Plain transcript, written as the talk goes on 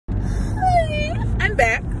am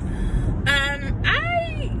back.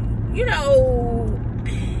 I, you know,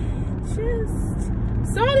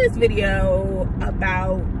 just saw this video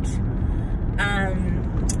about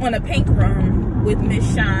on a pink room with Miss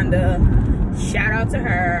Shanda. Shout out to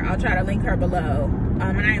her. I'll try to link her below.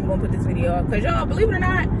 And I am gonna put this video up because y'all, believe it or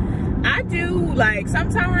not, I do, like,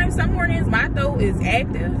 sometimes, some mornings my throat is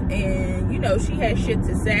active and, you know, she has shit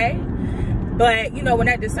to say. But, you know, when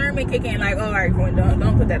that discernment kick in, like, oh, all right, everyone,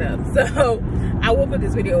 don't put that up. So I will put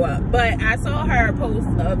this video up. But I saw her post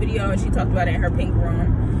a video and she talked about it in her pink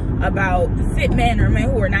room about fit men or men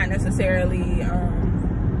who are not necessarily,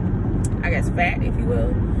 I guess, fat, if you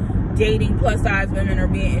will, dating plus size women or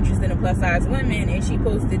being interested in plus size women. And she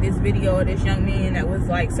posted this video of this young man that was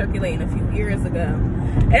like circulating a few years ago.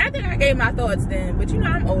 And I think I gave my thoughts then, but you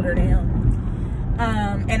know, I'm older now.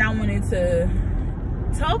 And I wanted to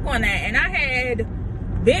talk on that. And I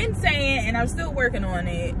had been saying, and I'm still working on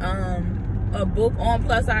it, a book on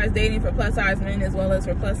plus size dating for plus size men as well as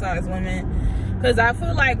for plus size women. Because I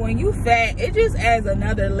feel like when you fat, it just adds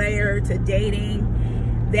another layer to dating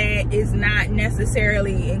that is not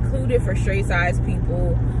necessarily included for straight size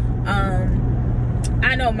people.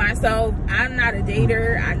 I know myself, I'm not a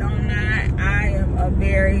dater. I know I'm not. I am a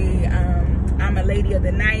very, I'm a lady of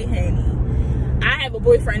the night, honey. I have a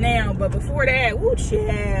boyfriend now, but before that, woo,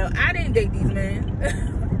 child, I didn't date these men.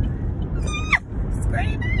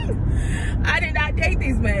 Screaming. I did not date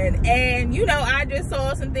these men. And, you know, I just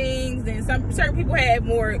saw some things, and certain people have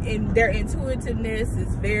more, in their intuitiveness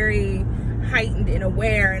is very heightened and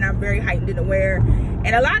aware, and I'm very heightened and aware.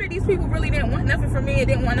 And a lot of these people really didn't want nothing from me and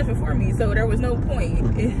didn't want nothing for me, so there was no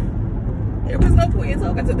point. There was no point in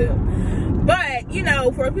talking to them. But, you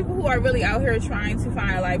know, for people who are really out here trying to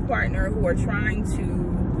find a life partner, who are trying to,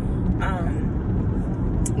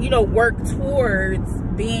 you know, work towards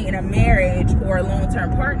being in a marriage or a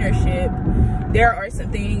long-term partnership, there are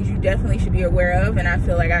some things you definitely should be aware of. And I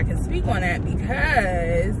feel like I can speak on that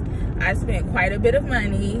because I spent quite a bit of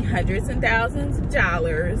money, hundreds and thousands of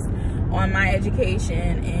dollars, on my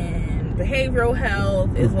education in behavioral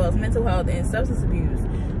health as well as mental health and substance abuse.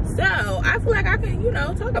 So I feel like I can, you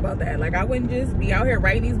know, talk about that. Like, I wouldn't just be out here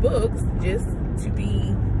writing these books just to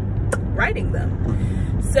be writing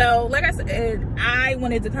them. So like I said, I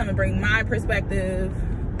wanted to come and bring my perspective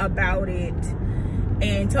about it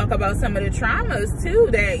and talk about some of the traumas too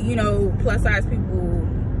that, you know, plus size people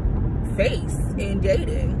face in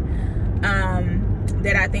dating,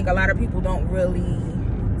 that I think a lot of people don't really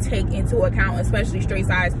take into account, especially straight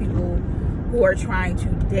size people who are trying to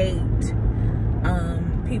date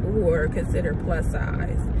people who are considered plus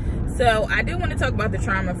size. So I did want to talk about the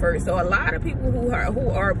trauma first. So a lot of people who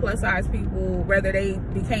are plus size people, whether they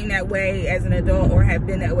became that way as an adult or have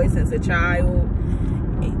been that way since a child,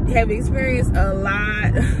 have experienced a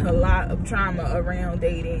lot of trauma around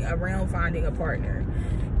dating, around finding a partner.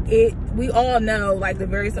 We all know, like, the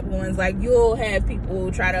very simple ones, like, you'll have people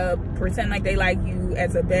try to pretend like they like you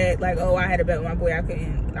as a bet, like, oh, I had a bet with my boy, I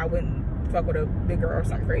wouldn't fuck with a big girl or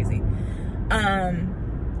something crazy.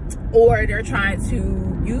 Or they're trying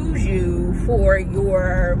to use you for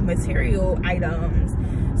your material items.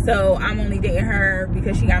 So I'm only dating her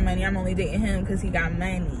because she got money. I'm only dating him because he got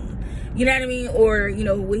money. You know what I mean? Or, you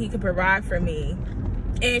know, what he can provide for me.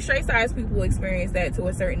 And straight size people experience that to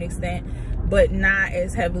a certain extent, but not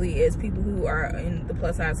as heavily as people who are in the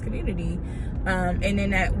plus size community. And then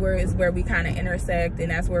that is where we kind of intersect,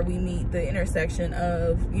 and that's where we meet the intersection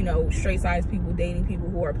of, you know, straight size people dating people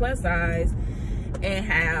who are plus size, and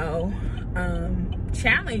how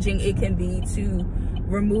challenging it can be to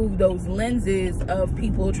remove those lenses of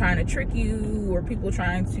people trying to trick you or people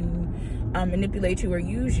trying to manipulate you or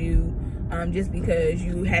use you just because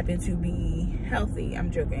you happen to be healthy.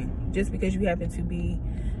 I'm joking. Just because you happen to be,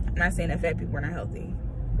 I'm not saying that fat people are not healthy,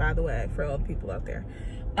 by the way, for all the people out there.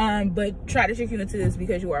 But try to trick you into this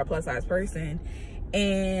because you are a plus size person.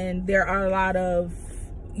 And there are a lot of,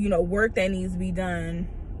 you know, work that needs to be done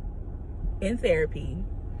in therapy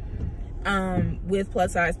with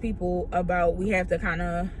plus size people about, we have to kind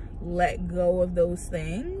of let go of those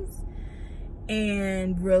things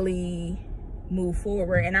and really move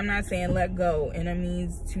forward. And I'm not saying let go and it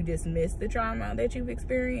means to dismiss the trauma that you've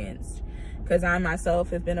experienced, because I myself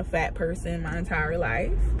have been a fat person my entire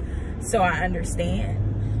life, so I understand.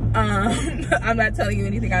 I'm not telling you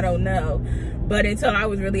anything I don't know, but until I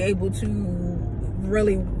was really able to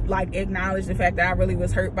really, like, acknowledge the fact that I really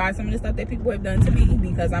was hurt by some of the stuff that people have done to me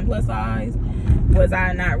because I'm plus size, was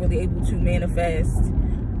I not really able to manifest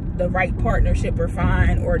the right partnership or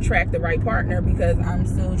find or attract the right partner, because I'm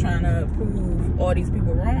still trying to prove all these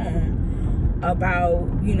people wrong about,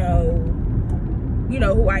 you know, you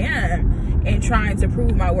know, who I am, and trying to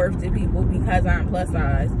prove my worth to people because I'm plus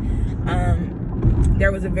size.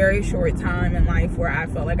 There was a very short time in life where I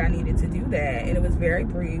felt like I needed to do that, and it was very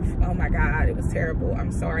brief. Oh my God, it was terrible.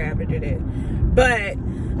 I'm sorry I ever did it. But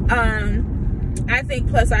I think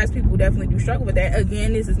plus size people definitely do struggle with that.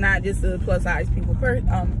 Again, this is not just a plus size people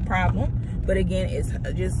problem, but again, it's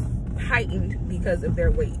just heightened because of their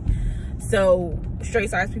weight. So straight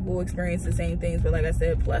size people will experience the same things, but like I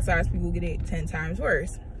said, plus size people get it 10 times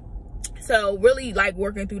worse. So really, like,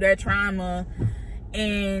 working through that trauma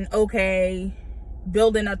and, okay,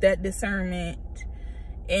 building up that discernment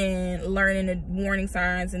and learning the warning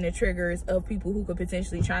signs and the triggers of people who could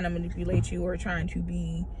potentially try to manipulate you, or trying to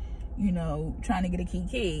be, you know, trying to get a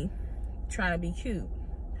key, trying to be cute.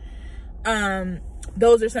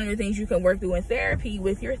 Those are some of the things you can work through in therapy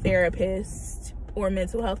with your therapist or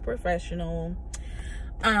mental health professional,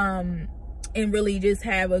 and really just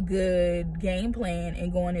have a good game plan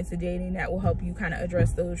and going into dating that will help you kind of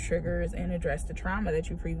address those triggers and address the trauma that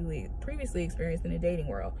you previously experienced in the dating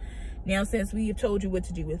world. Now, since we have told you what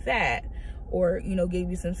to do with that, or, you know, gave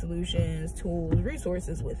you some solutions, tools,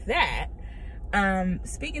 resources with that,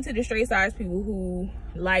 speaking to the straight size people who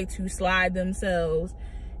like to slide themselves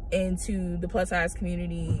into the plus size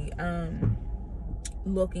community,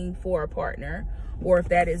 looking for a partner, or if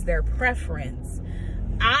that is their preference,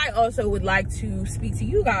 I also would like to speak to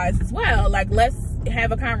you guys as well. Like, let's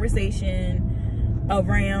have a conversation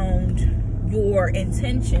around your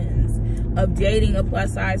intentions of dating a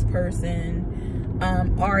plus size person.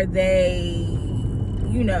 Are they,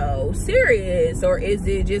 you know, serious, or is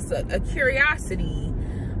it just a curiosity?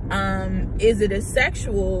 Is it a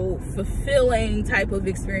sexual fulfilling type of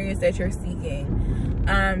experience that you're seeking?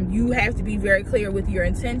 You have to be very clear with your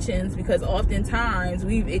intentions, because oftentimes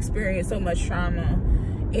we've experienced so much trauma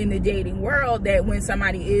in the dating world that when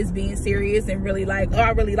somebody is being serious and really like, oh,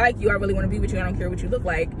 I really like you, I really want to be with you, I don't care what you look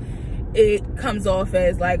like, it comes off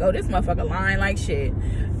as like, oh, this motherfucker lying like shit.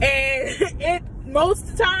 And it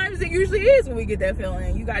most times it usually is when we get that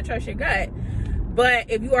feeling. You gotta trust your gut. But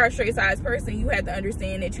if you are a straight size person, you have to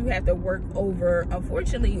understand that you have to work over,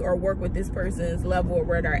 unfortunately, or work with this person's level of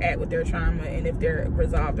where they're at with their trauma, and if they're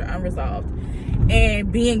resolved or unresolved. And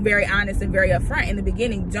being very honest and very upfront in the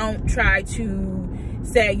beginning. Don't try to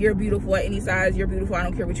say you're beautiful at any size, you're beautiful, I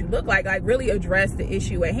don't care what you look like. Like, really address the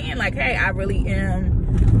issue at hand. Like, hey, I really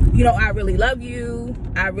am, you know, I really love you,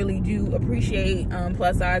 I really do appreciate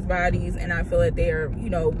plus size bodies, and I feel that they're, you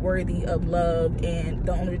know, worthy of love, and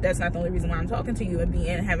that's not the only reason why I'm talking to you, and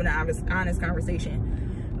having an honest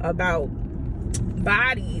conversation about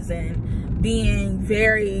bodies, and being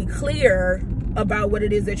very clear about what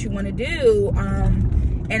it is that you want to do.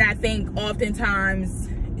 And I think oftentimes,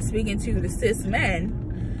 speaking to the cis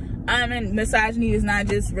men, and misogyny is not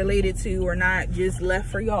just related to, or not just left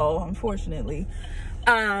for y'all, unfortunately,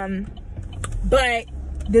 but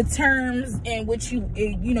the terms in which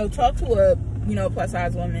you know, talk to a, you know, plus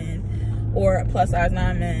size woman or a plus size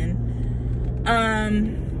non-men,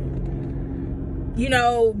 you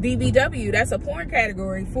know, BBW, that's a porn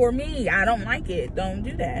category. For me, I don't like it. Don't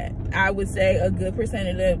do that. I would say a good percent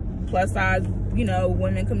of the plus size, you know,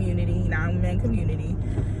 women community, non-men community,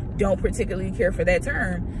 don't particularly care for that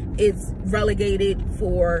term. It's relegated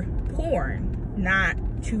for porn, not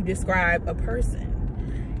to describe a person.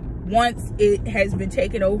 Once it has been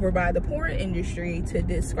taken over by the porn industry to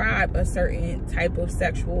describe a certain type of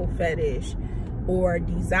sexual fetish or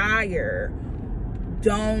desire,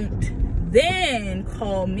 don't then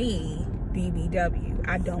call me BBW.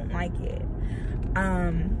 I don't like it.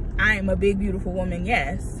 I am a big, beautiful woman,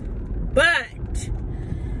 yes, but,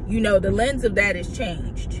 you know, the lens of that has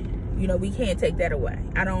changed. You know, we can't take that away.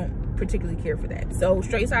 I don't particularly care for that. So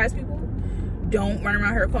straight size people, don't run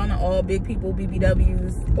around here calling all big people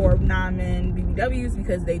BBWs or non-men BBWs,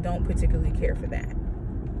 because they don't particularly care for that.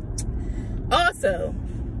 Also,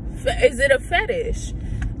 is it a fetish?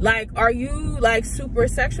 Like, are you like super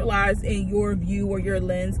sexualized in your view or your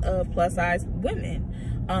lens of plus size women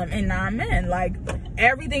and non-men? Like,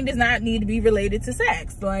 everything does not need to be related to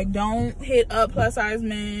sex. Like, don't hit up plus size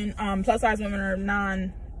men, plus size women or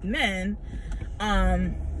non-men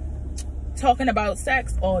talking about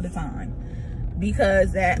sex all the time,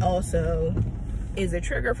 because that also is a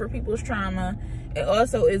trigger for people's trauma. It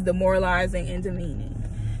also is demoralizing and demeaning.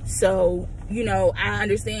 So, you know, I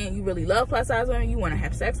understand you really love plus size women, you want to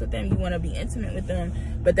have sex with them, you want to be intimate with them,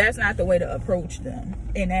 but that's not the way to approach them,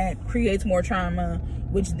 and that creates more trauma,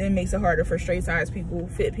 which then makes it harder for straight size people,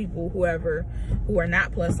 fit people, whoever, who are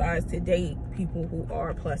not plus size, to date people who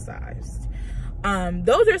are plus sized.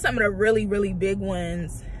 Those are some of the really, really big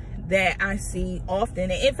ones that I see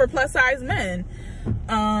often. And for plus size men,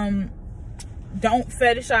 don't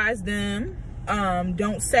fetishize them,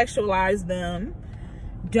 don't sexualize them,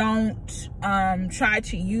 don't try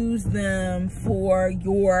to use them for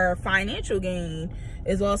your financial gain.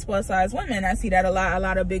 As well as plus size women, I see that a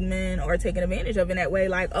lot of big men are taking advantage of in that way.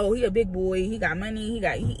 Like, oh, he a big boy, he got money,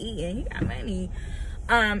 he eating, he got money,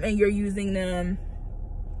 and you're using them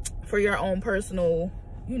for your own personal,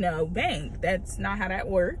 you know, bank. That's not how that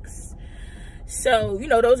works. So, you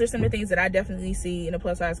know, those are some of the things that I definitely see in the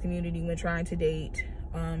plus size community when trying to date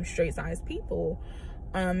straight size people.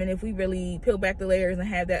 And if we really peel back the layers and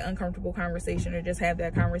have that uncomfortable conversation, or just have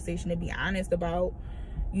that conversation and be honest about,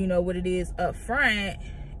 you know, what it is up front,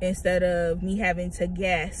 instead of me having to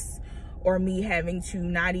guess, or me having to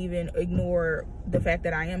not even ignore the fact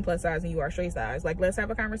that I am plus size and you are straight size. Like, let's have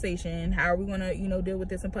a conversation. How are we gonna, you know, deal with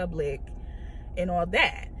this in public and all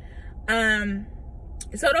that?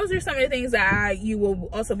 So those are some of the things that you will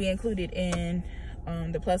also be included in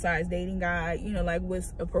the plus size dating guide, you know, like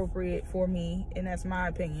what's appropriate for me, and that's my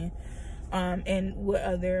opinion, and what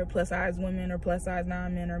other plus size women or plus size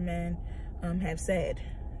non-men or men have said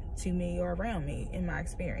to me or around me in my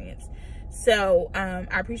experience. So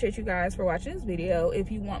I appreciate you guys for watching this video.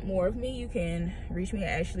 If you want more of me, you can reach me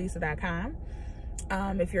at ashleysa.com.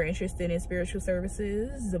 If you're interested in spiritual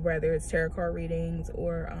services, whether it's tarot card readings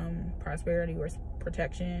or prosperity or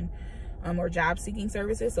protection, or job seeking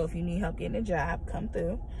services. So if you need help getting a job, come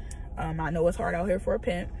through. I know it's hard out here for a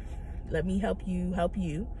pimp. Let me help you help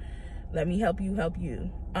you. Let me help you help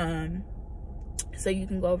you. So you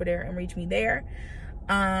can go over there and reach me there.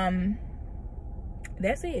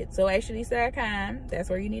 That's it. So ashleysa.com, that's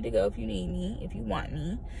where you need to go if you need me, if you want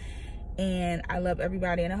me. And I love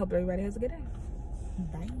everybody, and I hope everybody has a good day.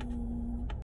 Bye.